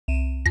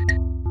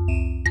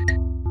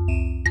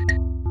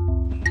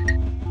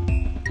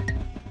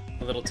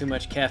little too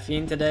much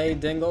caffeine today,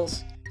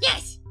 Dingles?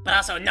 Yes, but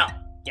also no.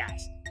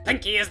 Yes.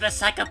 Pinkie is the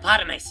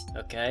psychopotamus.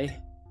 Okay.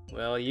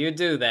 Well, you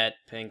do that,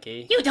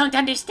 Pinkie. You don't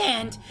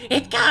understand.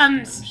 It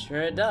comes. I'm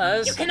sure it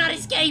does. You cannot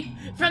escape.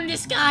 From the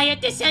sky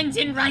it descends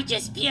in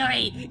righteous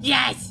fury.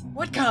 Yes.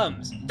 What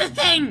comes? The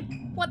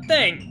thing. What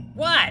thing?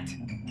 What?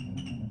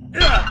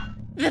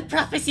 The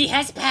prophecy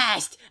has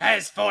passed.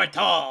 As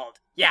foretold.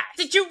 Yes.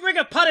 Did you rig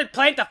a potted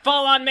plant to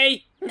fall on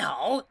me?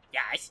 No.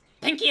 Yes.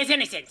 Pinkie is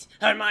innocent.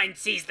 Her mind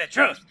sees the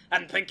truth,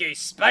 and Pinkie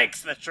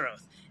speaks the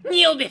truth.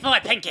 Kneel before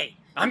Pinkie.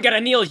 I'm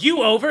gonna kneel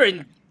you over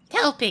and...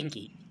 Tell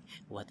Pinkie.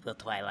 What will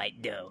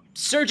Twilight do?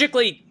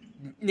 Surgically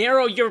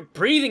narrow your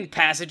breathing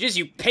passages,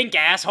 you pink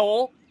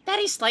asshole. That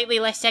is slightly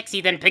less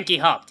sexy than Pinkie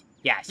hoped.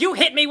 Yes. You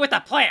hit me with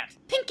a plant.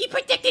 Pinkie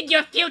predicted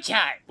your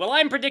future. Well,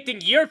 I'm predicting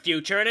your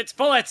future, and it's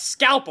full of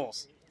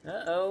scalpels.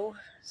 Uh-oh.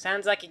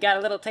 Sounds like you got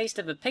a little taste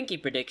of a Pinkie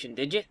prediction,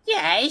 did you?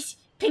 Yes.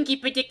 Pinkie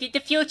predicted the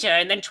future,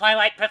 and then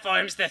Twilight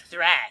performs the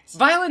threats.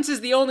 Violence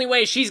is the only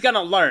way she's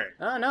gonna learn.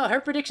 Oh no, her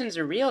predictions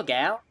are real,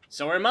 gal.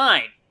 So are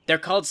mine. They're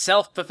called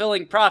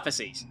self-fulfilling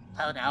prophecies.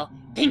 Oh no.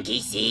 Pinkie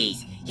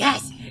sees.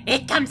 Yes,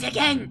 it comes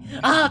again.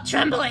 All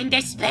tremble in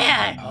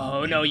despair.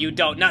 Oh no, you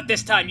don't. Not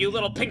this time, you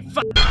little pink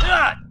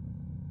Ugh!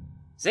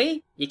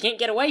 See? You can't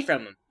get away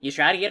from them. You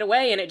try to get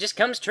away and it just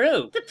comes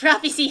true. The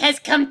prophecy has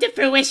come to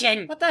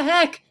fruition. What the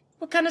heck?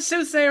 What kind of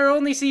soothsayer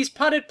only sees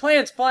potted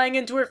plants flying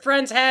into her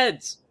friends'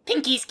 heads?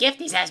 Pinkie's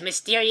gift is as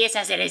mysterious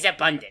as it is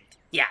abundant.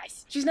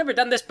 Yes. She's never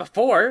done this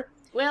before.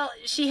 Well,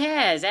 she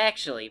has,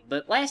 actually,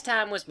 but last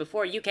time was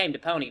before you came to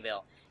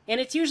Ponyville.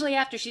 And it's usually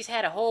after she's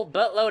had a whole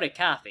buttload of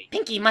coffee.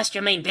 Pinkie must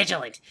remain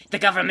vigilant. The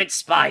government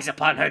spies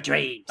upon her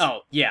dreams.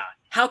 Oh, yeah.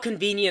 How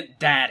convenient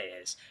that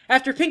is.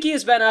 After Pinkie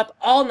has been up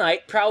all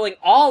night, prowling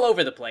all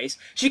over the place,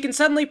 she can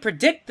suddenly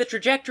predict the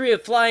trajectory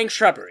of flying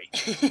shrubbery.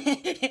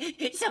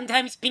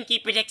 Sometimes Pinkie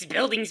predicts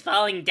buildings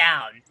falling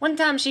down. One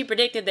time she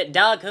predicted that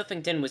Dog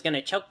Hoofington was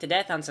gonna choke to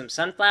death on some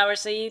sunflower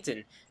seeds,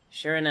 and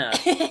sure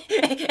enough.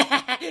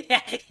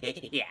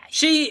 Yeah.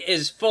 She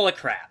is full of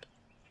crap.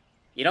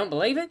 You don't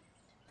believe it?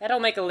 That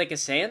don't make a lick of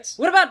sense.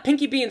 What about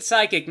Pinkie being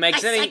psychic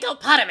makes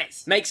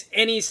psychopotamus!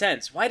 any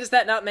sense? Why does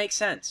that not make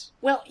sense?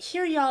 Well,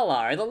 here y'all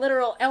are, the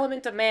literal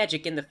element of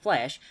magic in the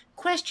flesh,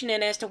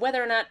 questioning as to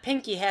whether or not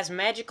Pinkie has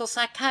magical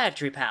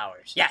psychiatry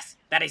powers. Yes,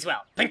 that is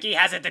well. Pinkie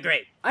has a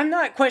degree. I'm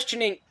not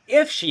questioning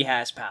if she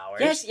has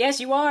powers. Yes,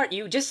 you are.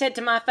 You just said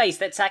to my face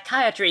that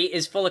psychiatry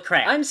is full of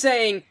crap. I'm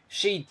saying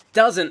she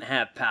doesn't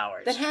have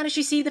powers. Then how does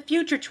she see the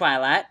future,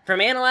 Twilight? From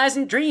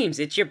analyzing dreams,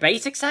 it's your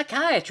basic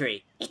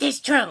psychiatry. It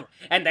is true,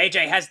 and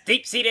AJ has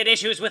deep-seated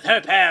issues with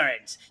her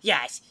parents.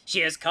 Yes,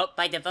 she is coped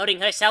by devoting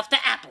herself to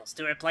apples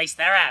to replace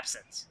their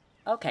absence.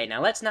 Okay,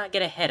 now let's not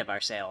get ahead of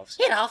ourselves.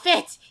 It all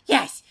fits.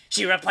 Yes,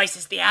 she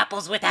replaces the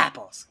apples with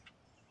apples.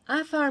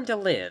 I farm to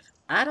live.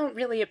 I don't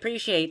really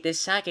appreciate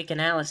this psychic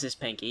analysis,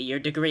 Pinkie, your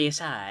degree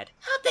aside.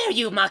 How dare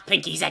you mock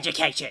Pinkie's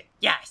education?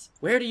 Yes.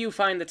 Where do you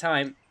find the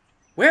time?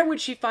 Where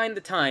would she find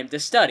the time to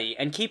study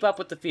and keep up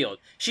with the field?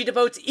 She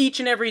devotes each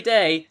and every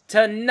day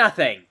to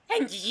nothing.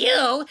 And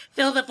you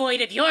fill the void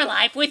of your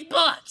life with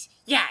books.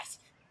 Yes,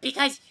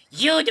 because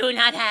you do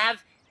not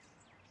have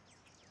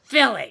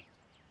filling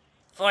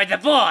for the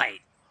void.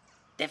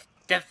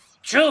 The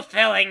true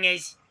filling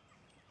is...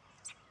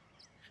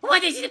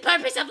 What is the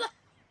purpose of life?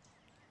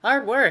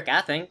 Hard work,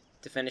 I think,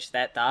 to finish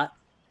that thought.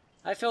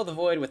 I fill the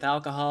void with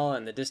alcohol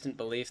and the distant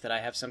belief that I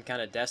have some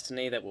kind of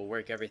destiny that will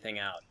work everything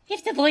out.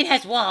 If the void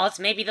has walls,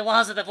 maybe the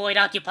walls of the void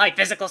occupy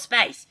physical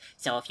space.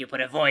 So if you put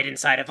a void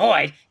inside a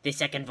void, the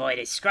second void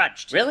is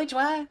scrunched. Really,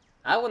 Twi?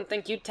 I wouldn't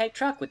think you'd take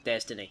truck with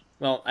destiny.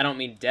 Well, I don't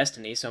mean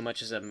destiny so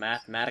much as a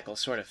mathematical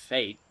sort of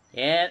fate.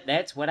 Yeah,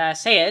 that's what I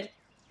said.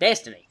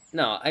 Destiny.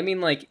 No, I mean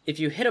like, if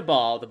you hit a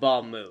ball, the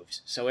ball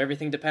moves. So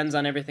everything depends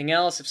on everything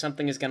else if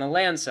something is gonna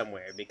land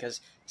somewhere, because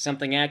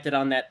something acted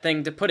on that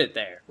thing to put it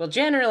there. Well,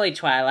 generally,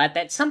 Twilight,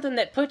 that something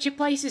that puts you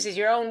places is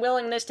your own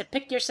willingness to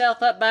pick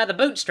yourself up by the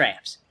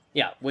bootstraps.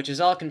 Yeah, which is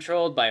all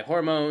controlled by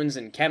hormones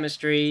and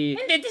chemistry.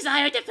 And the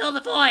desire to fill the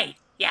void.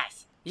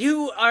 Yes.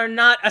 You are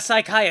not a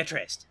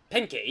psychiatrist.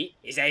 Pinkie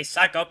is a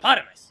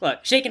psychopotamus. Look,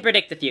 she can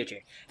predict the future.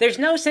 There's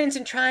no sense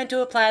in trying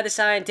to apply the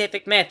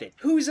scientific method.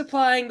 Who's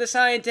applying the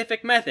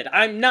scientific method?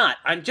 I'm not.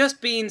 I'm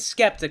just being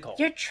skeptical.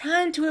 You're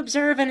trying to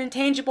observe an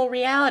intangible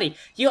reality.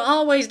 You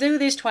always do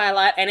this,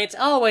 Twilight, and it's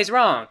always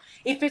wrong.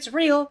 If it's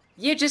real,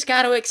 you just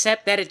gotta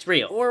accept that it's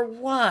real. Or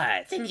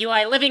what? Then you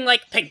are living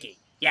like Pinkie.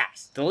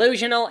 Yes.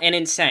 Delusional and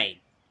insane.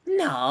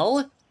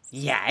 No.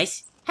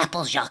 Yes.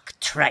 Applejack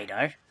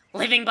traitor.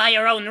 Living by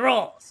your own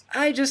rules.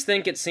 I just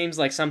think it seems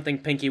like something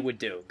Pinkie would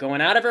do, going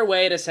out of her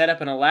way to set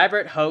up an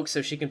elaborate hoax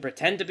so she can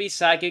pretend to be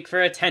psychic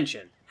for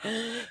attention.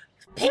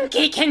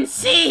 Pinkie can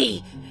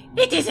see!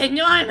 It is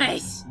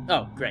enormous!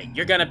 Oh, great.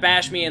 You're gonna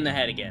bash me in the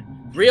head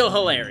again. Real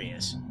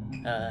hilarious.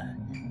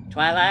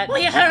 Twilight?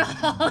 We are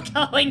all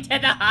going to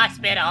the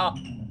hospital!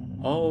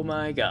 Oh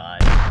my god.